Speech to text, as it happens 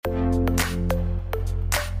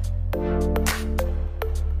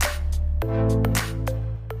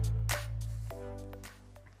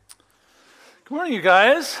Morning, you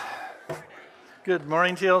guys. Good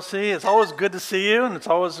morning, TLC. It's always good to see you, and it's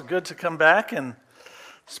always good to come back and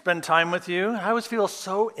spend time with you. I always feel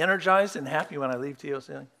so energized and happy when I leave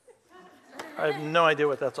TLC. I have no idea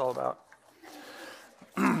what that's all about.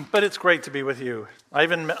 But it's great to be with you.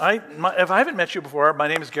 If I haven't met you before, my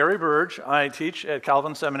name is Gary Burge. I teach at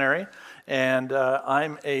Calvin Seminary, and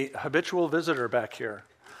I'm a habitual visitor back here.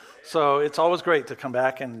 So it's always great to come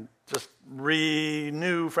back and just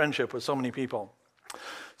renew friendship with so many people.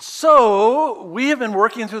 So we have been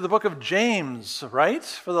working through the book of James, right,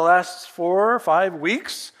 for the last 4 or 5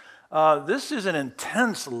 weeks. This is an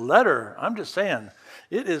intense letter. I'm just saying,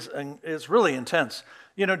 it's really intense.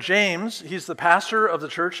 You know, James, he's the pastor of the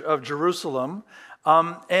church of Jerusalem,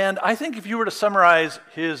 and I think if you were to summarize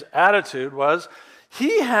his attitude was,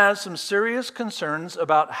 he has some serious concerns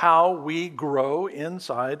about how we grow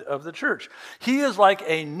inside of the church. He is like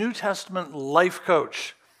a New Testament life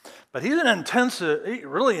coach, but he's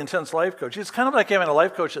really intense life coach. He's kind of like having a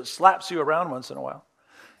life coach that slaps you around once in a while.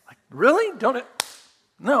 Like, really?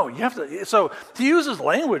 No, you have to. So he uses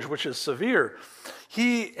language which is severe.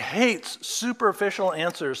 He hates superficial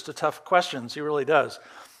answers to tough questions. He really does.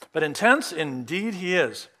 But intense, indeed he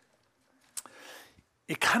is.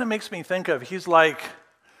 It kind of makes me think of, he's like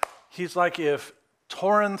if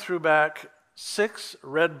Torrin threw back 6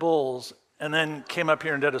 Red Bulls and then came up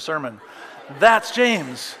here and did a sermon. That's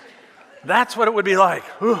James. That's what it would be like.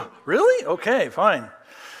 Really? Okay, fine.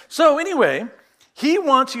 So anyway, he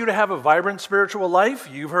wants you to have a vibrant spiritual life.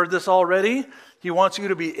 You've heard this already. He wants you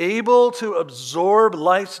to be able to absorb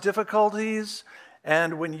life's difficulties.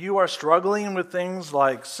 And when you are struggling with things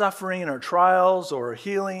like suffering or trials or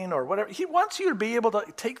healing or whatever, he wants you to be able to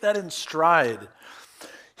take that in stride.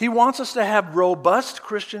 He wants us to have robust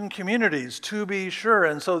Christian communities, to be sure.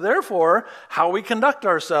 And so therefore, how we conduct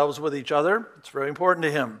ourselves with each other, it's very important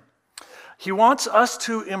to him. He wants us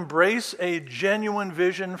to embrace a genuine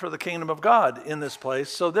vision for the kingdom of God in this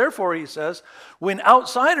place. So therefore, he says, when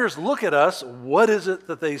outsiders look at us, what is it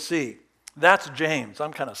that they see? That's James.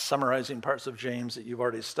 I'm kind of summarizing parts of James that you've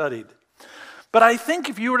already studied. But I think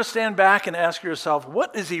if you were to stand back and ask yourself,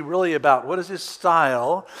 what is he really about? What is his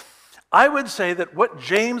style? I would say that what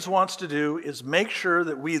James wants to do is make sure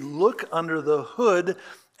that we look under the hood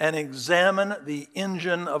and examine the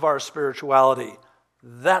engine of our spirituality.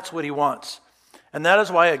 That's what he wants. And that is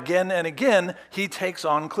why again and again he takes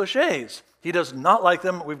on cliches. He does not like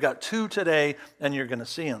them. We've got 2 today, and you're going to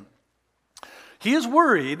see them. He is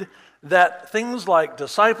worried that things like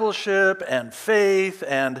discipleship and faith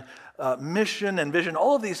and mission and vision,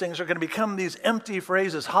 all of these things are going to become these empty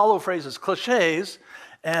phrases, hollow phrases, cliches,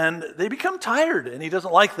 and they become tired, and he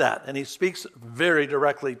doesn't like that, and he speaks very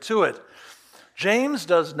directly to it. James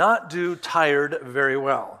does not do tired very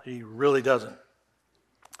well. He really doesn't.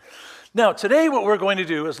 Now, today what we're going to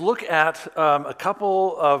do is look at a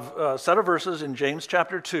couple of set of verses in James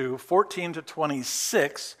chapter 2, 14 to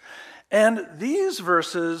 26, and these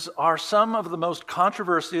verses are some of the most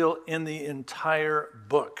controversial in the entire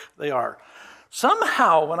book. They are.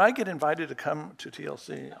 Somehow, when I get invited to come to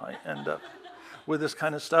TLC, I end up with this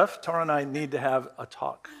kind of stuff. Tara and I need to have a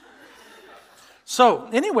talk. So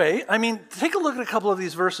anyway, take a look at a couple of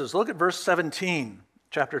these verses. Look at verse 17,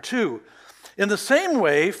 chapter 2. In the same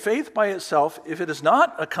way, faith by itself, if it is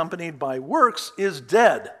not accompanied by works, is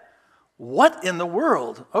dead. What in the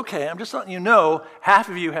world? Okay, I'm just letting you know, half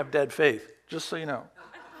of you have dead faith, just so you know.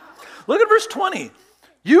 Look at verse 20.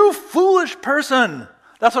 You foolish person.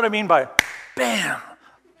 That's what I mean by bam.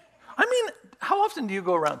 How often do you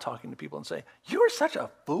go around talking to people and say, you're such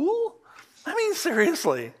a fool?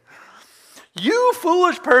 Seriously. You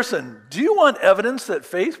foolish person. Do you want evidence that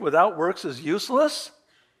faith without works is useless?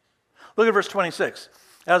 Look at verse 26.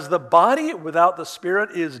 As the body without the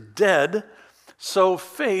spirit is dead, so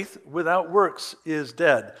faith without works is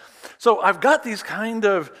dead. So I've got these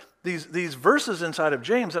these verses inside of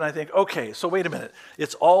James, and I think, okay, so wait a minute.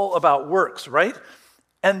 It's all about works, right?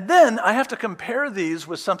 And then I have to compare these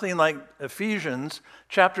with something like Ephesians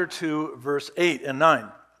chapter 2, verse 8 and 9.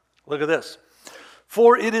 Look at this.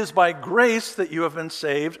 For it is by grace that you have been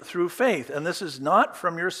saved through faith, and this is not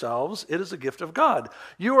from yourselves, it is a gift of God.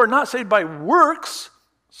 You are not saved by works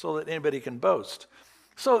so that anybody can boast.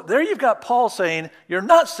 So there you've got Paul saying, you're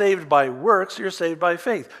not saved by works, you're saved by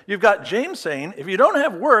faith. You've got James saying, if you don't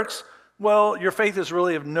have works, well, your faith is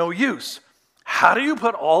really of no use. How do you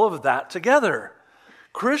put all of that together?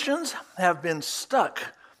 Christians have been stuck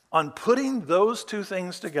on putting those 2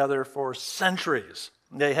 things together for centuries.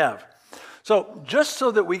 They have. So just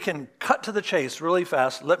so that we can cut to the chase really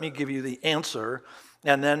fast, let me give you the answer,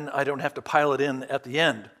 and then I don't have to pile it in at the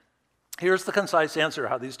end. Here's the concise answer,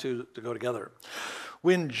 how these two to go together.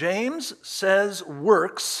 When James says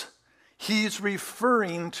works, he's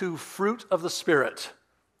referring to fruit of the Spirit.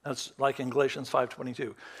 That's like in Galatians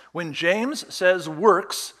 5:22. When James says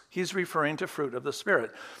works, he's referring to fruit of the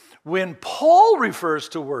Spirit. When Paul refers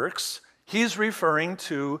to works, he's referring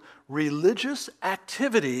to religious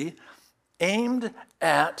activity aimed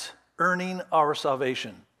at earning our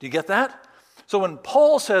salvation. Do you get that? So when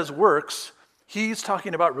Paul says works, he's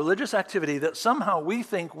talking about religious activity that somehow we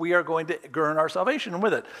think we are going to earn our salvation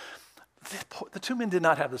with it. The two men did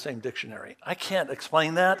not have the same dictionary. I can't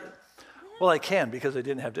explain that. Well, I can because they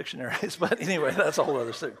didn't have dictionaries, but anyway, that's a whole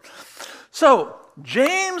other thing. So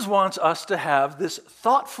James wants us to have this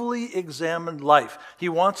thoughtfully examined life. He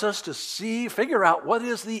wants us to figure out what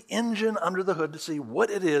is the engine under the hood, to see what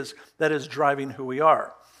it is that is driving who we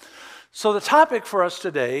are. So the topic for us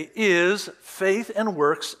today is faith and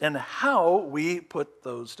works and how we put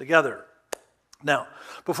those together. Now,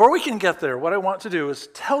 before we can get there, what I want to do is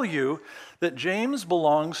tell you that James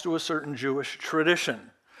belongs to a certain Jewish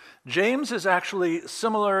tradition. James is actually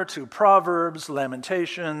similar to Proverbs,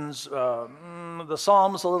 Lamentations, the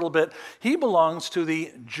Psalms a little bit. He belongs to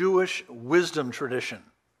the Jewish wisdom tradition.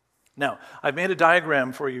 Now, I've made a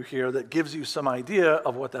diagram for you here that gives you some idea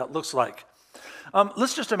of what that looks like.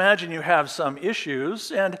 Let's just imagine you have some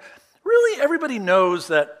issues, and really everybody knows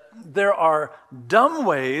that there are dumb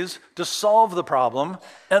ways to solve the problem,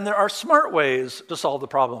 and there are smart ways to solve the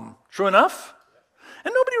problem. True enough?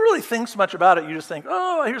 And nobody really thinks much about it. You just think,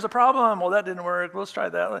 oh, here's a problem. Well, that didn't work. Let's try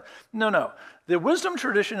that. No. The wisdom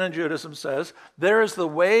tradition in Judaism says there is the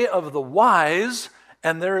way of the wise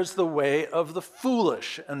and there is the way of the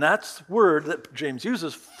foolish. And that's word that James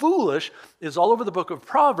uses. Foolish is all over the book of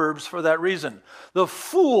Proverbs for that reason. The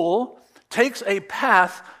fool takes a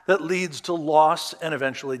path that leads to loss and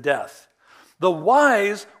eventually death. The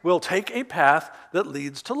wise will take a path that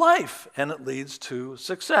leads to life and it leads to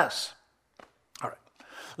success. All right.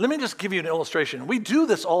 Let me just give you an illustration. We do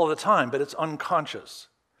this all the time, but it's unconscious.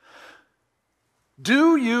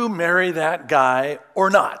 Do you marry that guy or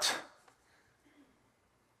not?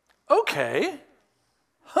 Okay.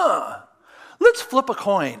 Let's flip a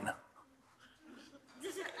coin.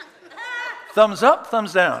 Thumbs up,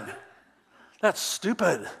 thumbs down. That's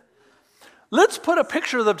stupid. Let's put a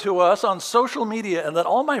picture of them to us on social media and let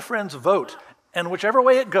all my friends vote. And whichever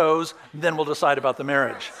way it goes, then we'll decide about the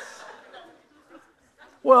marriage.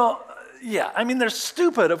 Well, yeah, they're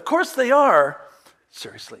stupid. Of course they are.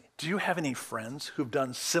 Seriously, do you have any friends who've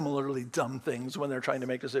done similarly dumb things when they're trying to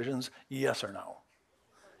make decisions? Yes or no?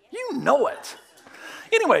 You know it.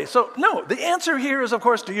 Anyway, so no, the answer here is, of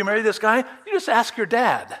course, do you marry this guy? You just ask your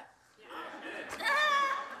dad.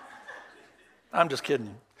 I'm just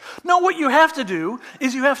kidding. No, what you have to do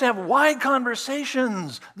is you have to have wide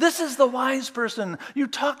conversations. This is the wise person. You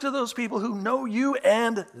talk to those people who know you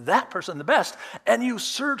and that person the best, and you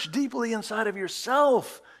search deeply inside of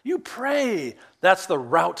yourself. You pray. That's the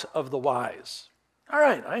route of the wise. All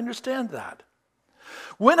right, I understand that.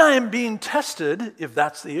 When I am being tested, if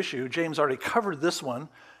that's the issue, James already covered this one,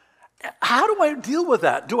 how do I deal with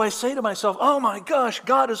that? Do I say to myself, oh my gosh,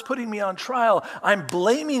 God is putting me on trial. I'm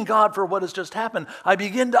blaming God for what has just happened. I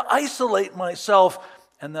begin to isolate myself,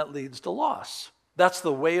 and that leads to loss. That's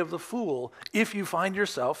the way of the fool if you find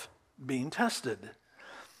yourself being tested.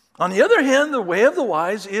 On the other hand, the way of the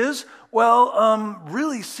wise is,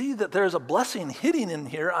 really see that there's a blessing hidden in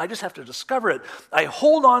here. I just have to discover it. I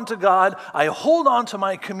hold on to God. I hold on to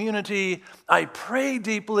my community. I pray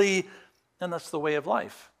deeply, and that's the way of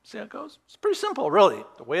life. See how it goes? It's pretty simple, really.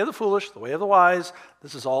 The way of the foolish, the way of the wise,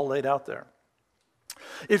 this is all laid out there.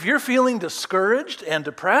 If you're feeling discouraged and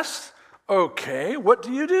depressed, okay, what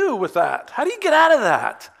do you do with that? How do you get out of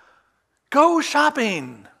that? Go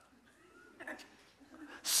shopping.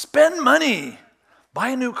 Spend money. Buy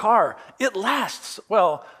a new car. It lasts.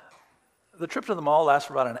 Well, the trip to the mall lasts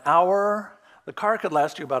for about an hour. The car could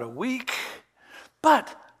last you about a week.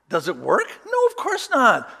 But does it work? No, of course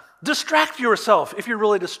not. Distract yourself if you're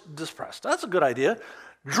really depressed. That's a good idea.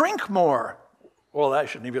 Drink more. Well, I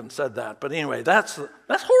shouldn't have even said that. But anyway, that's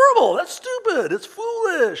horrible. That's stupid. It's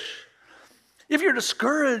foolish. If you're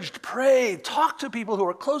discouraged, pray. Talk to people who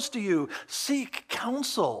are close to you. Seek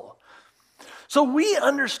counsel. So we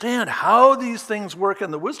understand how these things work,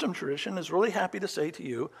 and the wisdom tradition is really happy to say to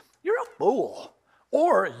you, you're a fool,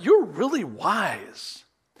 or you're really wise.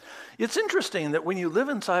 It's interesting that when you live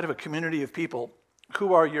inside of a community of people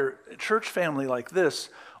who are your church family like this,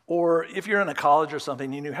 or if you're in a college or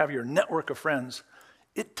something and you have your network of friends,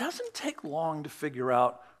 it doesn't take long to figure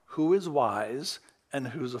out who is wise and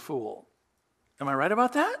who's a fool. Am I right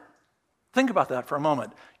about that? Think about that for a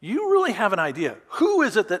moment. You really have an idea. Who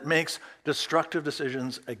is it that makes destructive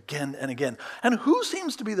decisions again and again? And who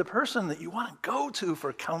seems to be the person that you want to go to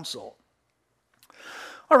for counsel?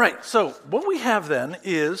 All right, so what we have then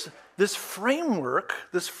is this framework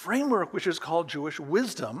which is called Jewish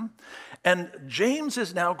wisdom, and James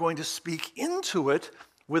is now going to speak into it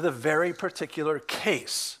with a very particular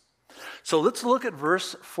case. So let's look at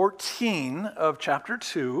verse 14 of chapter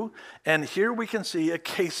 2, and here we can see a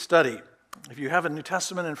case study. If you have a New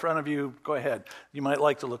Testament in front of you, go ahead. You might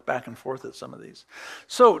like to look back and forth at some of these.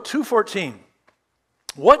 So 2:14,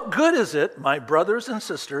 what good is it, my brothers and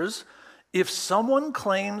sisters, if someone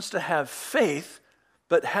claims to have faith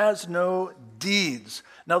but has no deeds?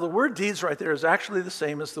 Now the word deeds right there is actually the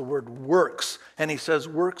same as the word works. And he says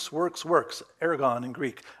works, works, works, ergon in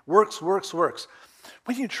Greek. Works, works, works.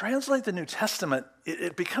 When you translate the New Testament,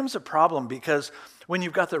 it becomes a problem because when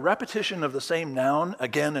you've got the repetition of the same noun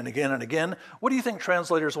again and again and again, what do you think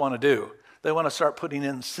translators want to do? They want to start putting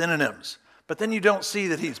in synonyms. But then you don't see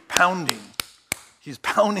that he's pounding. He's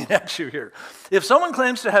pounding at you here. If someone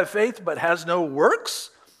claims to have faith but has no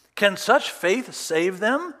works, can such faith save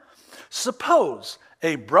them? Suppose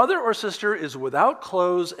a brother or sister is without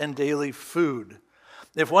clothes and daily food.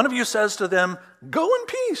 If one of you says to them, go in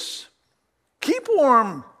peace, keep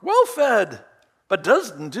warm, well fed, but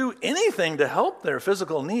doesn't do anything to help their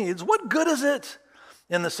physical needs, what good is it?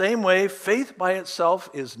 In the same way, faith by itself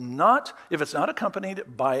is not, if it's not accompanied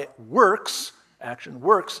by works, action,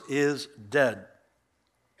 works, is dead.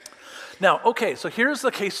 Now, okay, so here's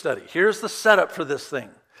the case study. Here's the setup for this thing.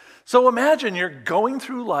 So imagine you're going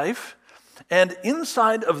through life, and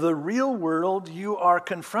inside of the real world, you are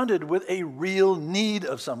confronted with a real need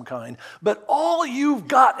of some kind. But all you've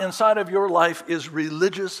got inside of your life is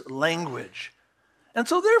religious language. And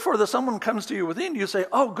so therefore, someone comes to you within, you say,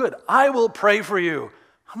 oh, good, I will pray for you.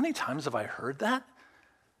 How many times have I heard that?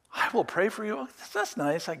 I will pray for you. Oh, that's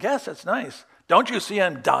nice. I guess that's nice. Don't you see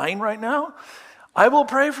I'm dying right now? I will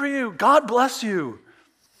pray for you. God bless you.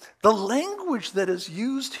 The language that is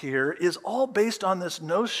used here is all based on this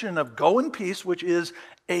notion of go in peace, which is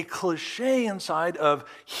a cliche inside of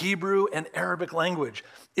Hebrew and Arabic language.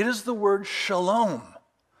 It is the word shalom.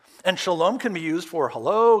 And shalom can be used for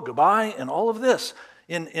hello, goodbye, and all of this.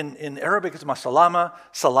 In Arabic, it's masalama,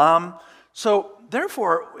 salam. So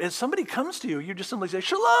therefore, if somebody comes to you, you just simply say,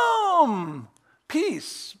 shalom,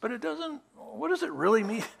 peace. But it doesn't, what does it really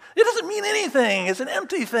mean? It doesn't mean anything. It's an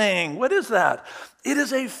empty thing. What is that? It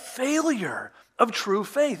is a failure of true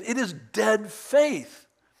faith. It is dead faith.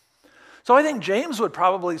 So I think James would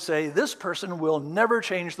probably say this person will never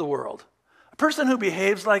change the world. A person who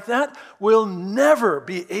behaves like that will never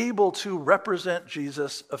be able to represent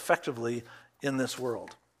Jesus effectively in this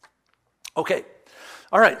world. Okay,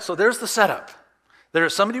 all right, so there's the setup. There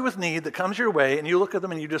is somebody with need that comes your way, and you look at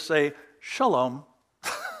them and you just say, shalom.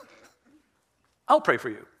 I'll pray for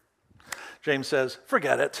you. James says,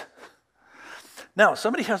 forget it. Now,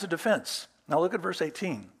 somebody has a defense. Now look at verse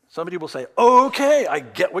 18. Somebody will say, okay, I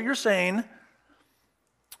get what you're saying.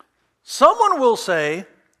 Someone will say,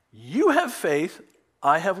 you have faith,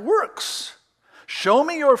 I have works. Show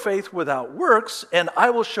me your faith without works, and I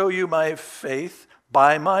will show you my faith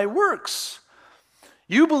by my works.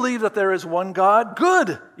 You believe that there is one God?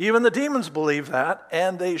 Good. Even the demons believe that,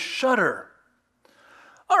 and they shudder.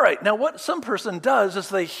 All right, now what some person does is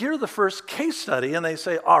they hear the first case study, and they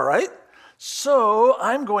say, all right, so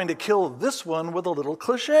I'm going to kill this one with a little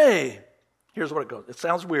cliche. Here's what it goes. It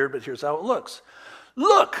sounds weird, but here's how it looks.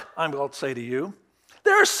 Look, I'm going to say to you,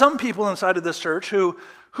 there are some people inside of this church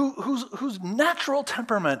whose natural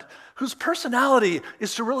temperament, whose personality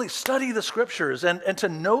is to really study the scriptures and to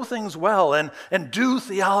know things well and do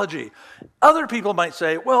theology. Other people might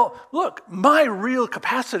say, well, look, my real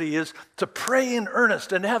capacity is to pray in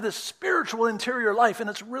earnest and have this spiritual interior life, and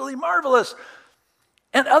it's really marvelous.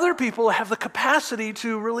 And other people have the capacity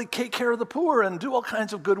to really take care of the poor and do all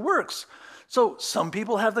kinds of good works. So some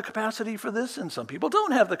people have the capacity for this, and some people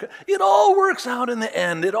don't have it all works out in the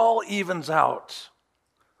end. It all evens out.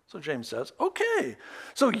 So James says, okay,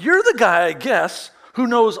 so you're the guy, I guess, who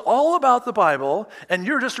knows all about the Bible, and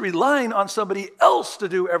you're just relying on somebody else to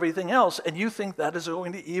do everything else, and you think that is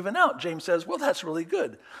going to even out. James says, well, that's really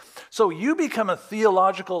good. So you become a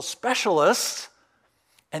theological specialist,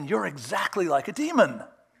 and you're exactly like a demon.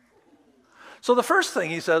 So the first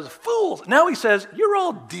thing he says, fools. Now he says, you're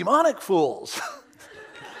all demonic fools.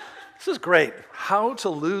 This is great. How to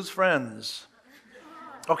lose friends.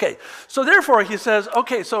 Okay, so therefore he says,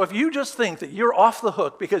 okay, so if you just think that you're off the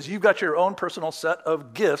hook because you've got your own personal set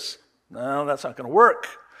of gifts, no, that's not going to work.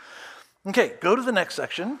 Okay, go to the next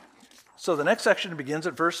section. so the next section begins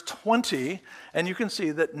at verse 20, and you can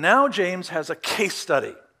see that now James has a case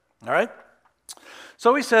study, all right?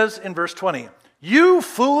 So he says in verse 20, "You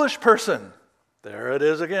foolish person," there it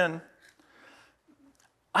is again.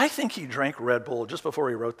 I think he drank Red Bull just before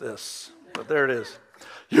he wrote this, but there it is.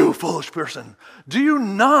 "You foolish person, do you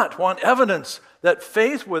not want evidence that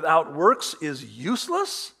faith without works is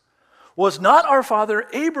useless? Was not our father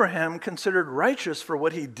Abraham considered righteous for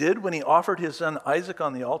what he did when he offered his son Isaac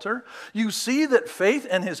on the altar? You see that faith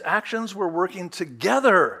and his actions were working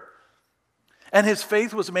together, and his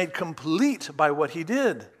faith was made complete by what he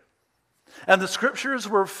did. And the scriptures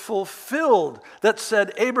were fulfilled that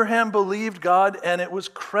said Abraham believed God and it was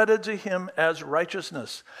credited to him as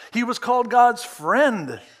righteousness. He was called God's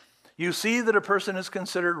friend. You see that a person is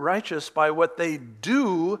considered righteous by what they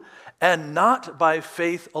do and not by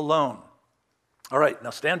faith alone." All right, now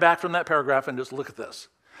stand back from that paragraph and just look at this.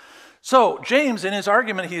 So James, in his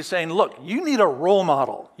argument, he's saying, look, you need a role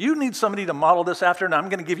model. You need somebody to model this after, and I'm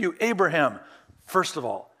going to give you Abraham. First of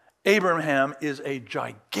all, Abraham is a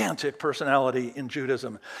gigantic personality in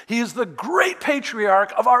Judaism. He is the great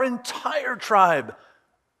patriarch of our entire tribe.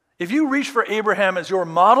 If you reach for Abraham as your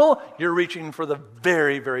model, you're reaching for the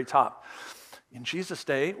very, very top. In Jesus'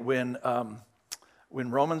 day, when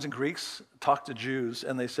Romans and Greeks talked to Jews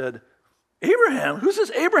and they said, "Abraham, who's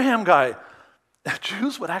this Abraham guy?"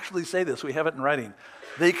 Jews would actually say this. We have it in writing.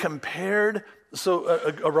 They compared, so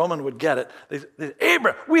a Roman would get it.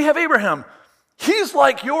 We have Abraham. He's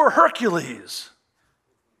like your Hercules.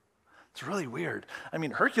 It's really weird. I mean,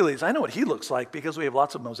 Hercules, I know what he looks like because we have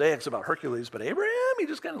lots of mosaics about Hercules, but Abraham, he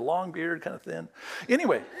just kind of long beard, kind of thin.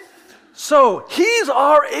 Anyway, so he's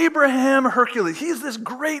our Abraham Hercules. He's this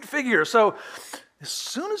great figure. So as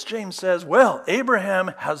soon as James says, well,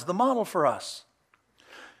 Abraham has the model for us.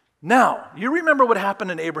 Now, you remember what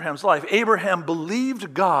happened in Abraham's life. Abraham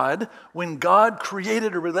believed God when God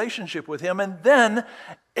created a relationship with him, and then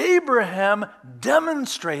Abraham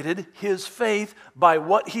demonstrated his faith by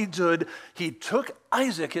what he did. He took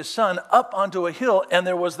Isaac, his son, up onto a hill, and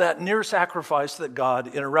there was that near sacrifice that God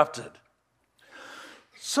interrupted.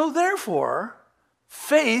 So therefore,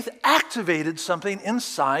 faith activated something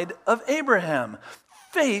inside of Abraham.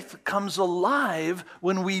 Faith comes alive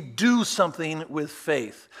when we do something with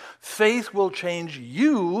faith. Faith will change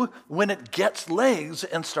you when it gets legs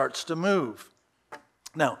and starts to move.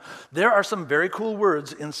 Now, there are some very cool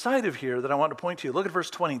words inside of here that I want to point to you. Look at verse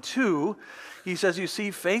 22. He says, you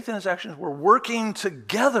see, faith and his actions were working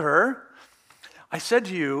together. I said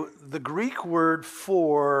to you, the Greek word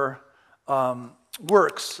for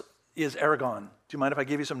works is ergon. Do you mind if I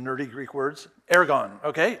give you some nerdy Greek words? Ergon,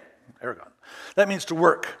 okay? Ergon. That means to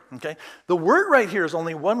work, okay? The word right here is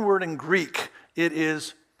only one word in Greek. It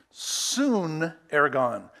is soon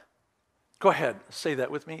ergon. Go ahead, say that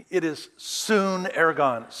with me. It is soon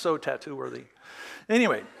ergon. So tattoo worthy.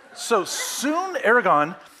 Anyway, so soon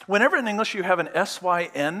ergon, whenever in English you have an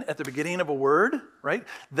S-Y-N at the beginning of a word, right?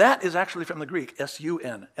 That is actually from the Greek,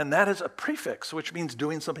 S-U-N. And that is a prefix, which means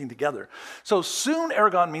doing something together. So soon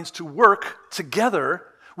ergon means to work together.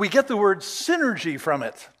 We get the word synergy from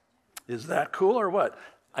it. Is that cool or what?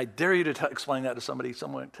 I dare you to explain that to somebody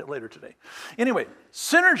later today. Anyway,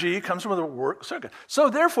 synergy comes from the word circuit. So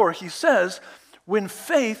therefore, he says, when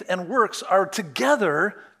faith and works are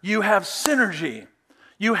together, you have synergy.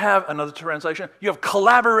 You have, another translation, you have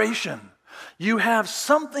collaboration. You have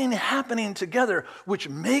something happening together which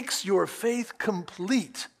makes your faith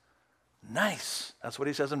complete. Nice. That's what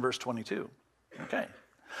he says in verse 22. Okay.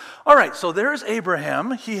 All right, so there's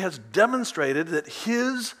Abraham. He has demonstrated that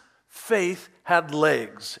his faith had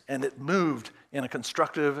legs, and it moved in a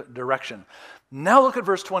constructive direction. Now look at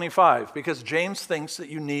verse 25, because James thinks that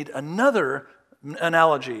you need another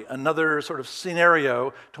analogy, another sort of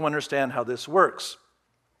scenario to understand how this works.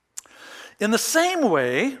 In the same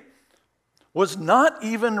way, was not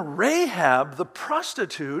even Rahab the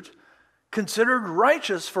prostitute considered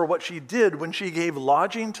righteous for what she did when she gave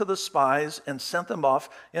lodging to the spies and sent them off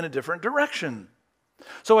in a different direction?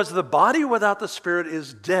 So as the body without the spirit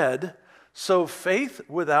is dead, so faith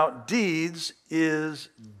without deeds is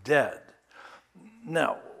dead.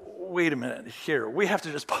 Now, wait a minute here. We have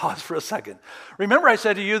to just pause for a second. Remember I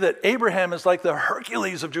said to you that Abraham is like the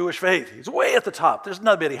Hercules of Jewish faith. He's way at the top. There's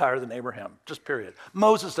nobody higher than Abraham, just period.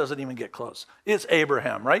 Moses doesn't even get close. It's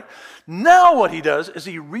Abraham, right? Now what he does is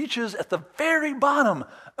he reaches at the very bottom,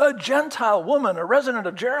 a Gentile woman, a resident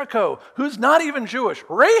of Jericho, who's not even Jewish.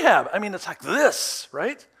 Rahab, I mean, it's like this,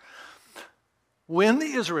 right? When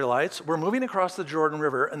the Israelites were moving across the Jordan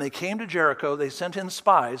River and they came to Jericho, they sent in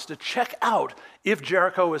spies to check out if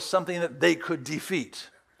Jericho was something that they could defeat.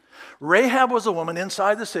 Rahab was a woman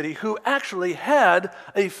inside the city who actually had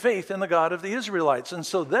a faith in the God of the Israelites. And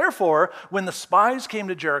so therefore, when the spies came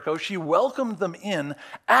to Jericho, she welcomed them in,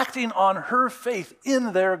 acting on her faith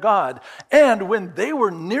in their God. And when they were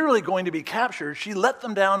nearly going to be captured, she let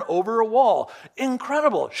them down over a wall.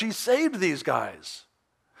 Incredible. She saved these guys.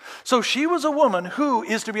 So she was a woman who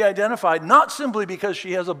is to be identified not simply because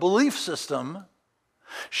she has a belief system.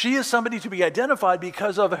 She is somebody to be identified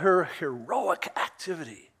because of her heroic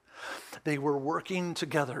activity. They were working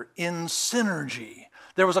together in synergy.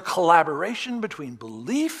 There was a collaboration between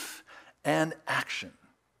belief and action.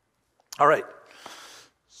 All right,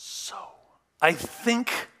 so I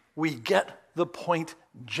think we get the point,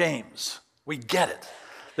 James. We get it.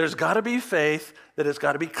 There's got to be faith that has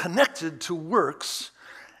got to be connected to works,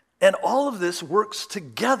 and all of this works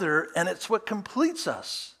together, and it's what completes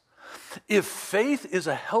us. If faith is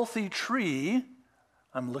a healthy tree,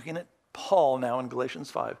 I'm looking at Paul now in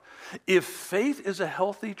Galatians 5. If faith is a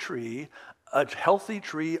healthy tree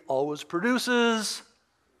always produces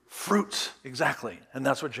fruit. Exactly. And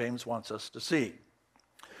that's what James wants us to see.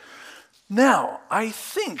 Now, I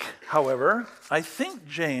think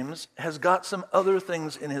James has got some other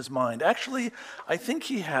things in his mind. Actually, I think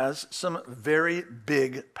he has some very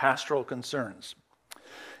big pastoral concerns.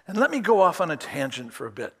 And let me go off on a tangent for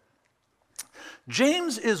a bit.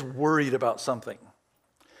 James is worried about something.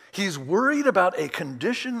 He's worried about a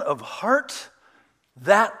condition of heart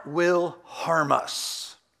that will harm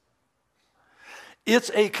us.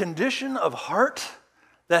 It's a condition of heart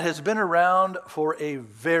that has been around for a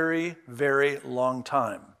very, very long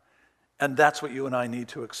time. And that's what you and I need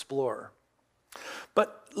to explore.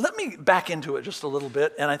 But let me back into it just a little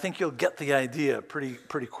bit, and I think you'll get the idea pretty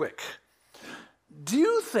quick. Do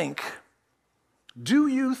you think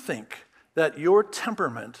that your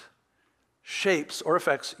temperament shapes or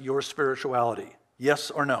affects your spirituality? Yes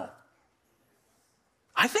or no?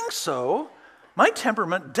 I think so. My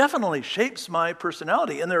temperament definitely shapes my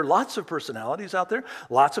personality, and there are lots of personalities out there,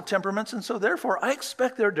 lots of temperaments, and so therefore I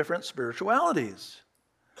expect there are different spiritualities.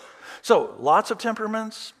 So lots of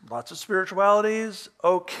temperaments, lots of spiritualities,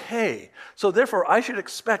 okay. So therefore I should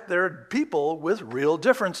expect there are people with real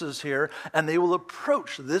differences here, and they will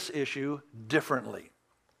approach this issue differently.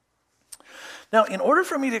 Now, in order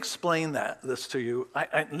for me to explain this to you,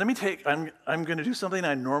 I'm going to do something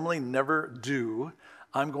I normally never do.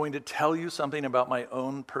 I'm going to tell you something about my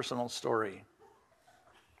own personal story.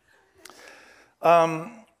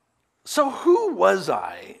 So who was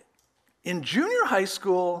I in junior high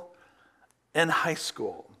school and high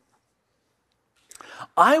school?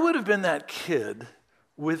 I would have been that kid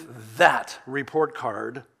with that report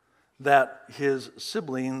card that his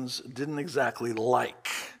siblings didn't exactly like.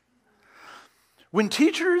 When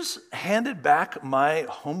teachers handed back my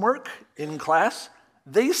homework in class,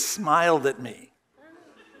 they smiled at me.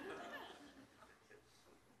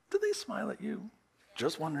 Did they smile at you?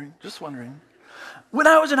 Just wondering. When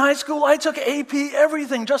I was in high school, I took AP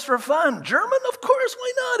everything just for fun. German, of course,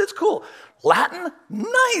 why not? It's cool. Latin,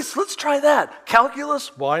 nice, let's try that.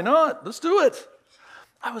 Calculus, why not? Let's do it.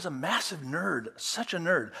 I was a massive nerd, such a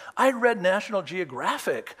nerd. I read National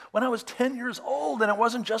Geographic when I was 10 years old, and it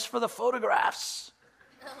wasn't just for the photographs.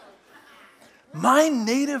 My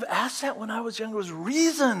native asset when I was younger was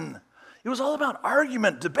reason. It was all about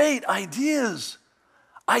argument, debate, ideas.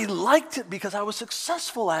 I liked it because I was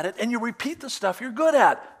successful at it, and you repeat the stuff you're good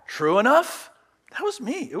at. True enough? That was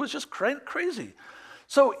me. It was just crazy.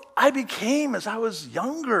 So I became, as I was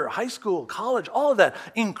younger, high school, college, all of that,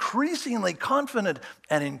 increasingly confident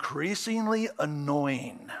and increasingly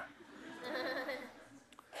annoying.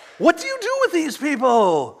 What do you do with these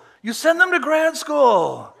people? You send them to grad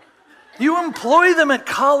school. You employ them at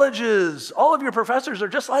colleges. All of your professors are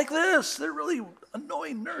just like this. They're really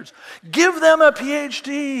annoying nerds. Give them a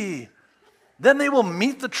PhD. Then they will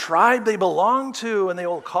meet the tribe they belong to, and they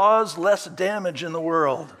will cause less damage in the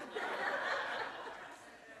world.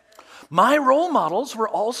 My role models were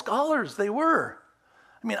all scholars. They were.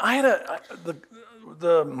 I mean, I had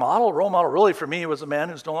the role model really for me was a man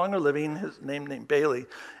who's no longer living, his name named Bailey.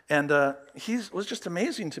 And he was just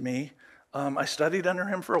amazing to me. I studied under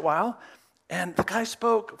him for a while, and the guy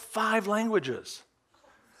spoke 5 languages.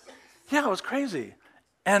 Yeah, it was crazy.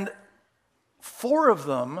 And 4 of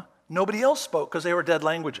them, nobody else spoke because they were dead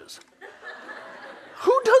languages.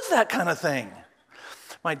 Who does that kind of thing?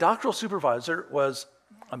 My doctoral supervisor was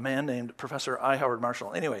a man named Professor I. Howard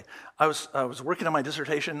Marshall. Anyway, I was working on my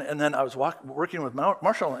dissertation, and then I was working with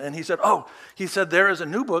Marshall, and he said, there is a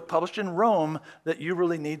new book published in Rome that you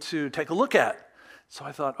really need to take a look at. So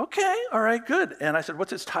I thought, okay, all right, good. And I said,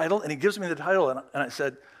 what's its title? And he gives me the title, and I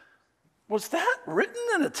said, Was that written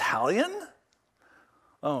in Italian?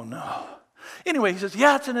 Oh, no. Anyway, he says,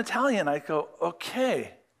 yeah, it's in Italian. I go,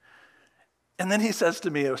 okay. And then he says to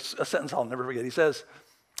me a sentence I'll never forget. He says,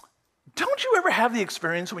 don't you ever have the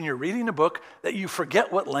experience when you're reading a book that you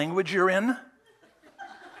forget what language you're in?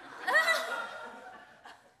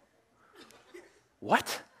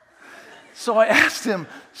 What? So I asked him,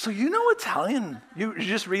 so you know Italian? You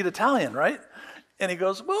just read Italian, right? And he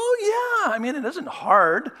goes, well, yeah. I mean, it isn't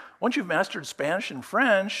hard. Once you've mastered Spanish and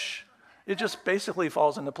French, it just basically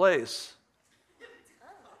falls into place.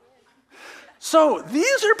 So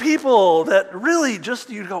these are people that really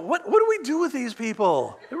just, you go, what do we do with these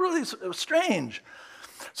people? It was strange.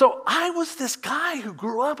 So I was this guy who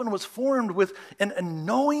grew up and was formed with, and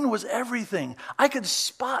knowing was everything. I could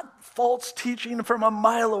spot false teaching from a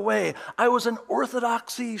mile away. I was an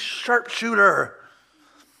orthodoxy sharpshooter.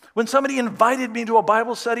 When somebody invited me to a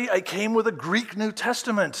Bible study, I came with a Greek New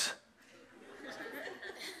Testament.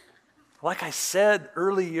 Like I said,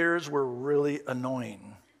 early years were really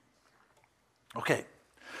annoying. Okay,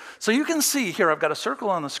 so you can see here, I've got a circle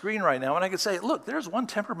on the screen right now, and I could say, look, there's one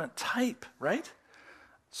temperament type, right?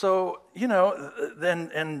 So,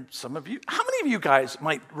 then, and some of you, how many of you guys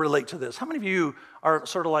might relate to this? How many of you are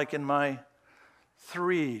sort of like in my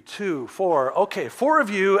 3, 2, 4? Okay, 4 of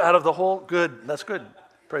you out of the whole, good, that's good,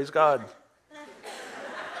 praise God.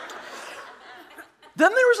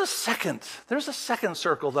 Then there's a second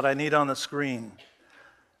circle that I need on the screen.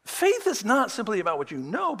 Faith is not simply about what you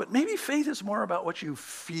know, but maybe faith is more about what you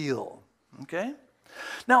feel, okay?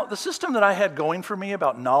 Now, the system that I had going for me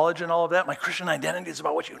about knowledge and all of that, my Christian identity is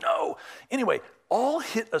about what you know. Anyway, all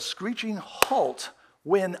hit a screeching halt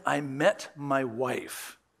when I met my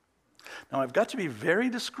wife. Now, I've got to be very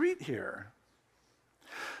discreet here.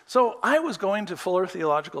 So I was going to Fuller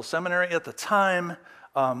Theological Seminary at the time.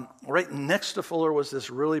 Right next to Fuller was this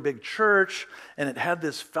really big church, and it had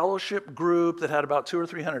this fellowship group that had about 200 or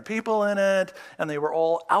 300 people in it, and they were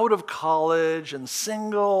all out of college and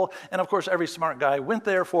single, and of course every smart guy went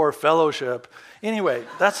there for fellowship. Anyway,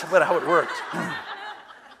 that's how it worked.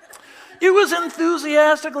 It was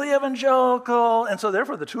enthusiastically evangelical, and so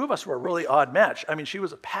therefore the two of us were a really odd match. I mean, she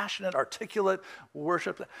was a passionate, articulate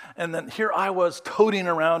worship, and then here I was toting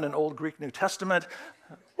around an old Greek New Testament.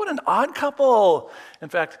 What an odd couple. In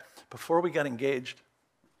fact, before we got engaged,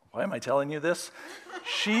 why am I telling you this?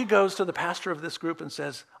 She goes to the pastor of this group and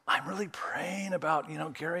says, I'm really praying about,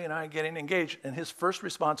 Gary and I getting engaged. And his first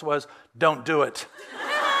response was, don't do it.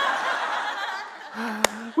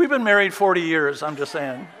 We've been married 40 years, I'm just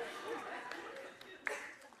saying.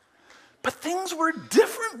 But things were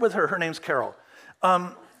different with her. Her name's Carol.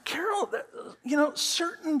 Carol,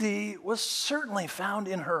 certainty was certainly found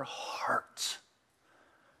in her heart.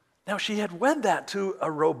 Now, she had wed that to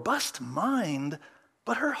a robust mind,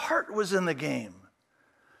 but her heart was in the game.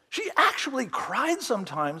 She actually cried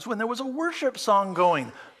sometimes when there was a worship song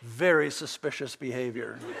going. Very suspicious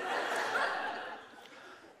behavior.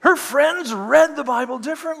 Her friends read the Bible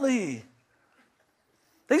differently.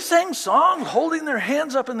 They sang songs holding their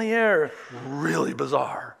hands up in the air. Really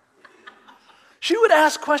bizarre. She would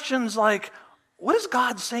ask questions like, what is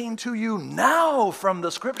God saying to you now from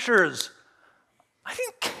the scriptures? I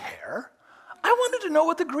didn't care. I wanted to know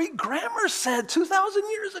what the Greek grammar said 2,000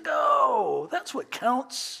 years ago. That's what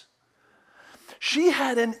counts. She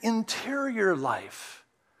had an interior life.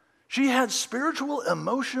 She had spiritual,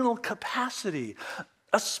 emotional capacity,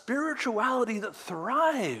 a spirituality that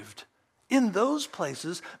thrived in those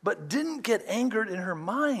places, but didn't get angered in her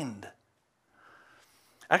mind.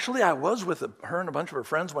 Actually, I was with her and a bunch of her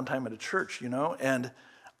friends one time at a church, and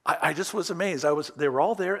I just was amazed. They were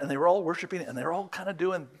all there, and they were all worshiping, and they were all kind of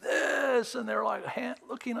doing this, and they were like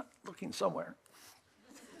looking somewhere.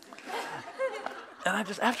 And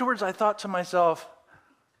afterwards, I thought to myself,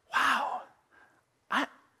 wow,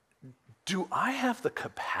 do I have the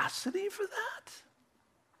capacity for that?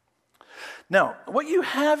 Now, what you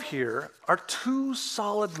have here are two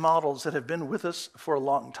solid models that have been with us for a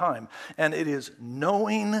long time, and it is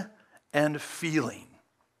knowing and feeling.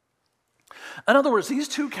 In other words, these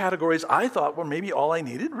two categories I thought were maybe all I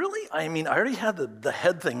needed. Really? I mean, I already had the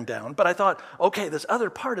head thing down, but I thought, okay, this other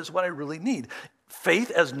part is what I really need.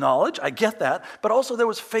 Faith as knowledge, I get that, but also there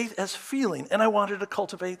was faith as feeling, and I wanted to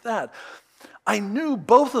cultivate that. I knew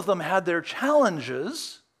both of them had their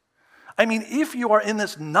challenges. I mean, if you are in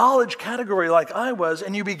this knowledge category like I was,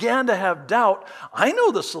 and you began to have doubt, I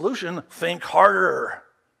know the solution: think harder.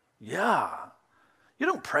 Yeah. You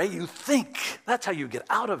don't pray, you think. That's how you get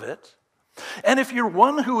out of it. And if you're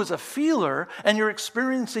one who is a feeler and you're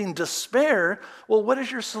experiencing despair, well, what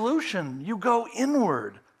is your solution? You go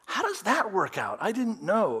inward. How does that work out? I didn't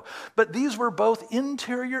know. But these were both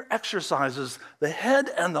interior exercises, the head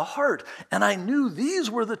and the heart. And I knew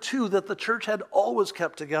these were the two that the church had always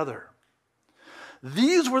kept together.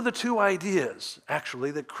 These were the two ideas,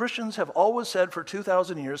 actually, that Christians have always said for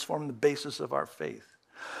 2,000 years form the basis of our faith.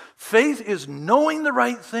 Faith is knowing the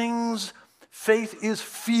right things. Faith is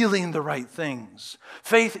feeling the right things.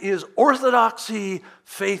 Faith is orthodoxy.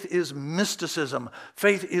 Faith is mysticism.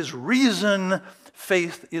 Faith is reason.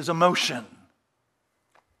 Faith is emotion.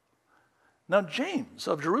 Now, James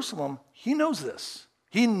of Jerusalem, he knows this.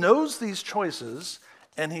 He knows these choices,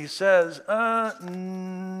 and he says,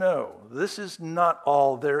 no, this is not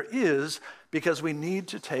all there is, because we need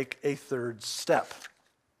to take a third step.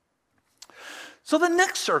 So the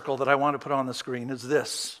next circle that I want to put on the screen is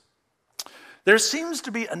this. There seems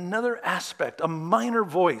to be another aspect, a minor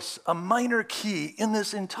voice, a minor key in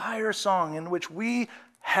this entire song in which we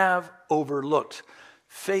have overlooked.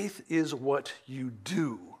 Faith is what you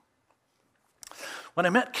do. When I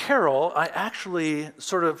met Carol, I actually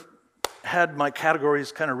sort of had my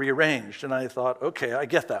categories kind of rearranged, and I thought, okay, I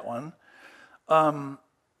get that one.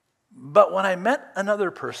 But when I met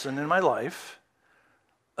another person in my life,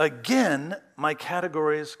 again, my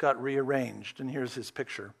categories got rearranged, and here's his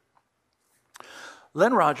picture.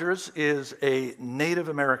 Len Rogers is a Native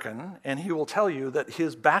American, and he will tell you that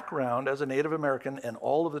his background as a Native American and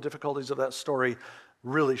all of the difficulties of that story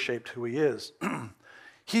really shaped who he is.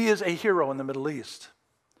 He is a hero in the Middle East.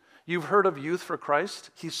 You've heard of Youth for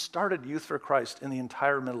Christ? He started Youth for Christ in the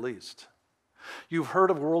entire Middle East. You've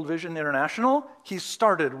heard of World Vision International? He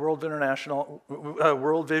started World Vision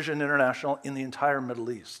International in the entire Middle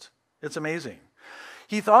East. It's amazing.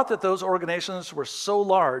 He thought that those organizations were so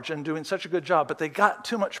large and doing such a good job, but they got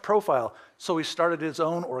too much profile, so he started his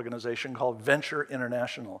own organization called Venture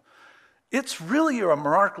International. It's really a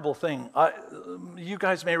remarkable thing. You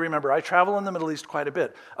guys may remember, I travel in the Middle East quite a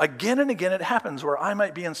bit. Again and again it happens where I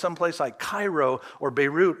might be in some place like Cairo or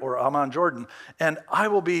Beirut or Amman, Jordan, and I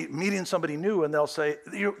will be meeting somebody new and they'll say,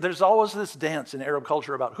 there's always this dance in Arab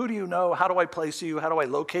culture about who do you know, how do I place you, how do I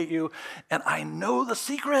locate you, and I know the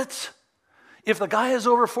secret. If the guy is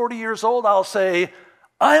over 40 years old, I'll say,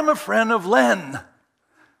 I'm a friend of Len,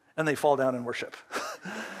 and they fall down and worship.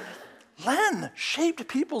 Len shaped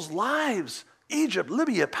people's lives. Egypt,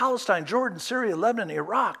 Libya, Palestine, Jordan, Syria, Lebanon,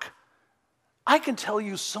 Iraq. I can tell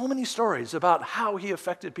you so many stories about how he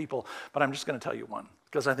affected people, but I'm just going to tell you one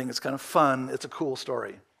because I think it's kind of fun. It's a cool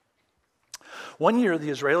story. One year,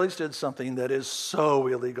 the Israelis did something that is so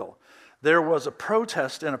illegal. There was a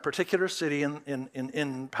protest in a particular city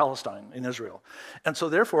in Palestine, in Israel. And so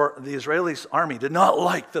therefore, the Israeli army did not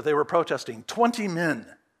like that they were protesting. 20 men,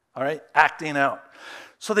 all right, acting out.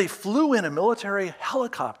 So they flew in a military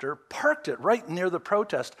helicopter, parked it right near the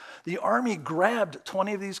protest. The army grabbed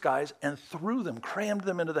 20 of these guys and threw them, crammed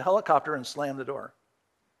them into the helicopter and slammed the door.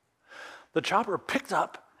 The chopper picked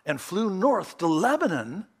up and flew north to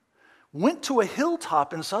Lebanon, went to a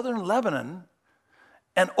hilltop in southern Lebanon,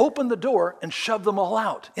 and opened the door and shoved them all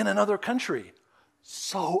out in another country.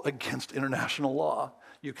 So against international law.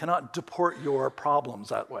 You cannot deport your problems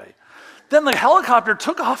that way. Then the helicopter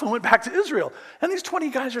took off and went back to Israel. And these 20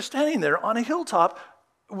 guys are standing there on a hilltop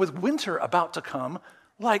with winter about to come,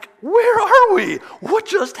 like, where are we? What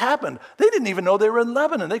just happened? They didn't even know they were in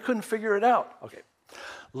Lebanon. They couldn't figure it out. Okay.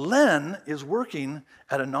 Len is working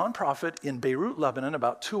at a nonprofit in Beirut, Lebanon,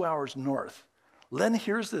 about 2 hours north. Len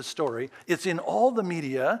hears this story. It's in all the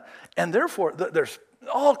media, and therefore there's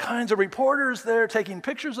all kinds of reporters there taking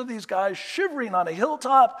pictures of these guys shivering on a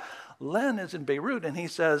hilltop. Len is in Beirut, and he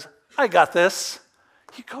says, I got this.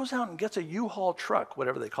 He goes out and gets a U-Haul truck,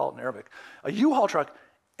 whatever they call it in Arabic, a U-Haul truck,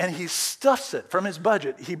 and he stuffs it from his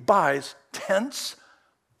budget. He buys tents,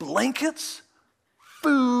 blankets,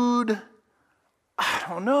 food, I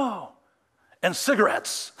don't know, and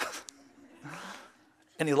cigarettes.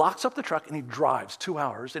 And he locks up the truck and he drives 2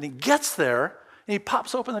 hours and he gets there and he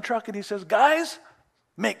pops open the truck and he says, guys,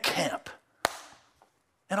 make camp.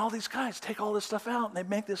 And all these guys take all this stuff out and they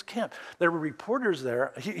make this camp. There were reporters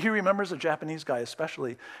there. He remembers a Japanese guy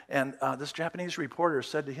especially. And this Japanese reporter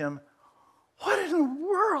said to him, what in the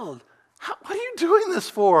world? What are you doing this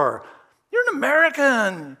for? You're an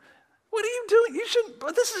American. What are you doing?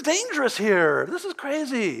 This is dangerous here. This is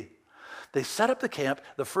crazy. They set up the camp.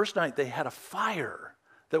 The first night they had a fire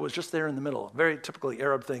that was just there in the middle. Very typically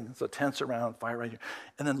Arab thing, so tents around, fire right here.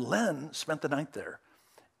 And then Len spent the night there.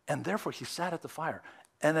 And therefore he sat at the fire.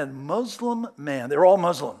 And a Muslim man, they were all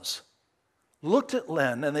Muslims, looked at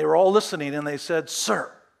Len and they were all listening and they said, sir,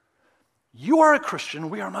 you are a Christian,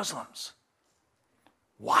 we are Muslims.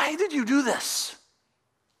 Why did you do this?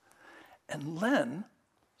 And Len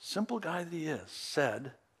simple guy that he is,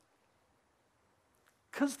 said,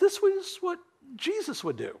 because this was what Jesus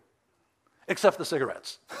would do, except the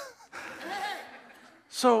cigarettes.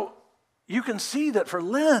 So you can see that for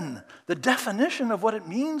Len, the definition of what it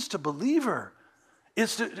means to believer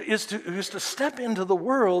is to step into the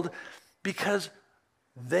world because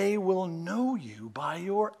they will know you by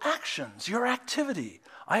your actions, your activity.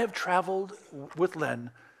 I have traveled with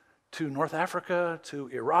Len to North Africa, to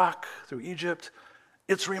Iraq, through Egypt.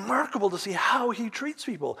 It's remarkable to see how he treats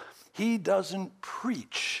people. He doesn't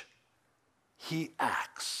preach, he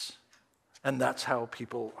acts. And that's how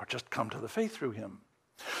people are just come to the faith through him.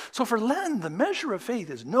 So for Len, the measure of faith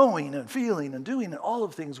is knowing and feeling and doing, and all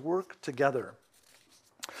of things work together.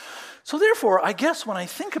 So therefore, I guess when I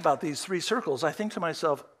think about these three circles, I think to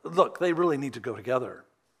myself, look, they really need to go together.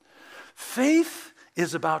 Faith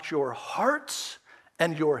is about your heart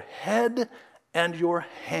and your head and your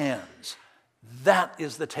hands. That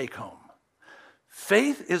is the take home.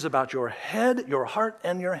 Faith is about your head, your heart,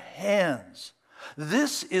 and your hands.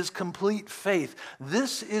 This is complete faith.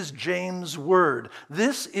 This is James' word.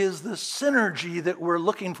 This is the synergy that we're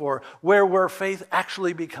looking for, where faith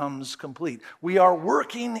actually becomes complete. We are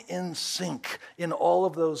working in sync in all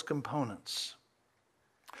of those components.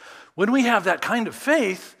 When we have that kind of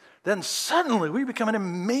faith, then suddenly we become an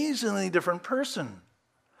amazingly different person.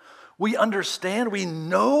 We understand, we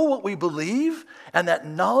know what we believe, and that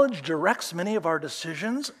knowledge directs many of our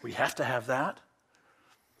decisions. We have to have that.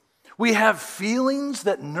 We have feelings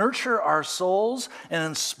that nurture our souls and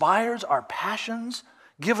inspires our passions,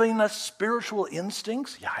 giving us spiritual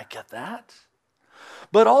instincts. Yeah, I get that.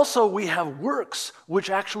 But also we have works which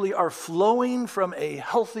actually are flowing from a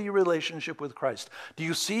healthy relationship with Christ. Do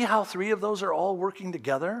you see how three of those are all working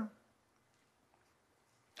together?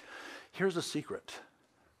 Here's a secret.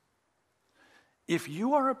 If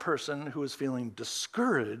you are a person who is feeling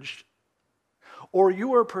discouraged, or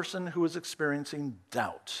you are a person who is experiencing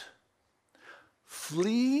doubt,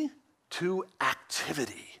 flee to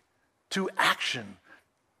activity, to action,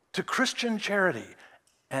 to Christian charity,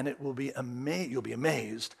 and it will be you'll be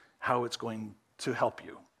amazed how it's going to help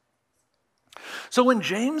you. So when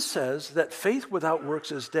James says that faith without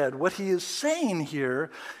works is dead, what he is saying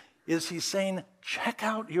here is he's saying, check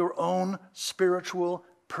out your own spiritual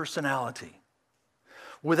personality.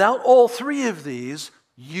 Without all three of these,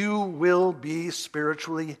 you will be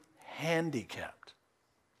spiritually handicapped.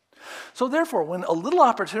 So therefore, when a little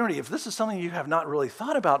opportunity, if this is something you have not really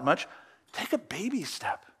thought about much, take a baby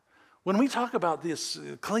step. When we talk about this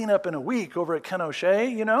cleanup in a week over at Ken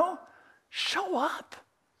O'Shea, show up.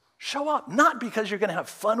 Show up, not because you're going to have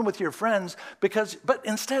fun with your friends, but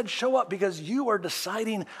instead show up because you are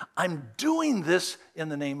deciding, I'm doing this in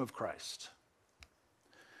the name of Christ.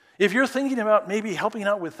 If you're thinking about maybe helping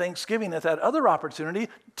out with Thanksgiving at that other opportunity,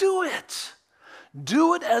 do it.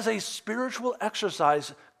 Do it as a spiritual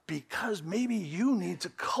exercise because maybe you need to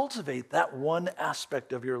cultivate that one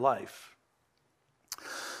aspect of your life.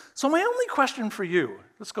 So my only question for you,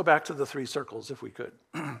 let's go back to the three circles if we could.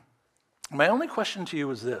 My only question to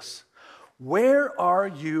you is this: where are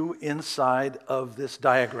you inside of this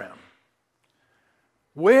diagram?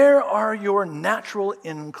 Where are your natural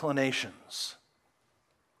inclinations?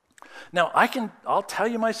 Now, I'll tell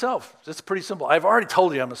you myself, it's pretty simple. I've already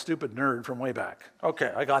told you I'm a stupid nerd from way back.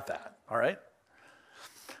 Okay, I got that, all right?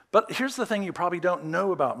 But here's the thing you probably don't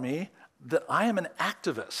know about me, that I am an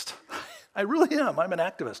activist. I really am, I'm an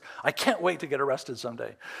activist. I can't wait to get arrested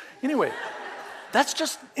someday. Anyway, that's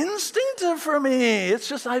just instinctive for me. It's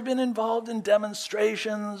just I've been involved in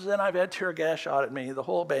demonstrations and I've had tear gas shot at me, the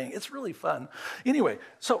whole bang. It's really fun. Anyway,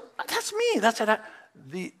 so that's me. That's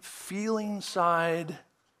the feeling side,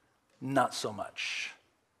 not so much.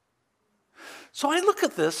 So I look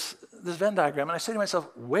at this Venn diagram and I say to myself,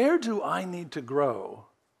 where do I need to grow?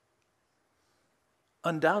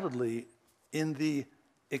 Undoubtedly in the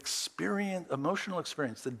emotional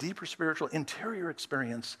experience, the deeper spiritual interior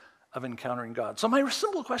experience of encountering God. So my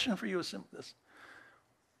simple question for you is this: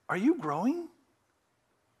 are you growing?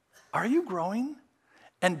 Are you growing?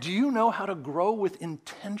 And do you know how to grow with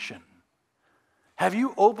intention? Have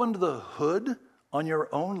you opened the hood on your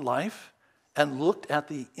own life and looked at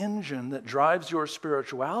the engine that drives your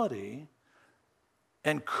spirituality?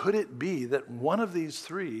 And could it be that one of these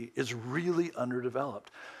three is really underdeveloped?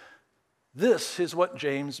 This is what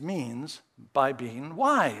James means by being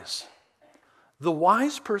wise. The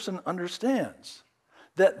wise person understands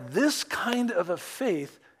that this kind of a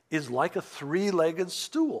faith is like a three-legged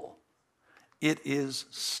stool. It is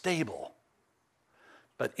stable.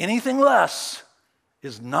 But anything less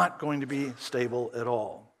is not going to be stable at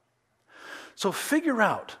all. So figure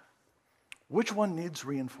out, Which one needs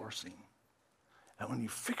reinforcing? And when you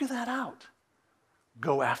figure that out,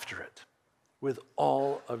 go after it with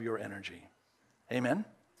all of your energy. Amen?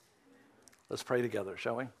 Let's pray together,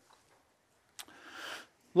 shall we?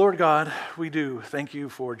 Lord God, we do thank you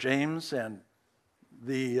for James and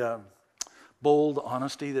the bold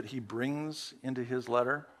honesty that he brings into his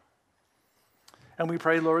letter. And we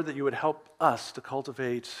pray, Lord, that you would help us to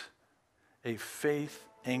cultivate a faith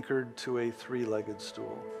anchored to a three-legged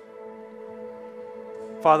stool.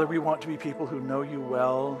 Father, we want to be people who know you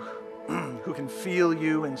well, who can feel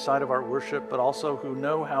you inside of our worship, but also who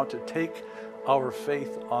know how to take our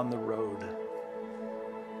faith on the road.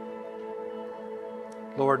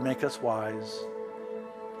 Lord, make us wise,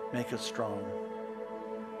 make us strong.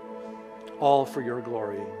 All for your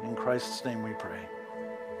glory. In Christ's name we pray.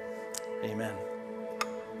 Amen.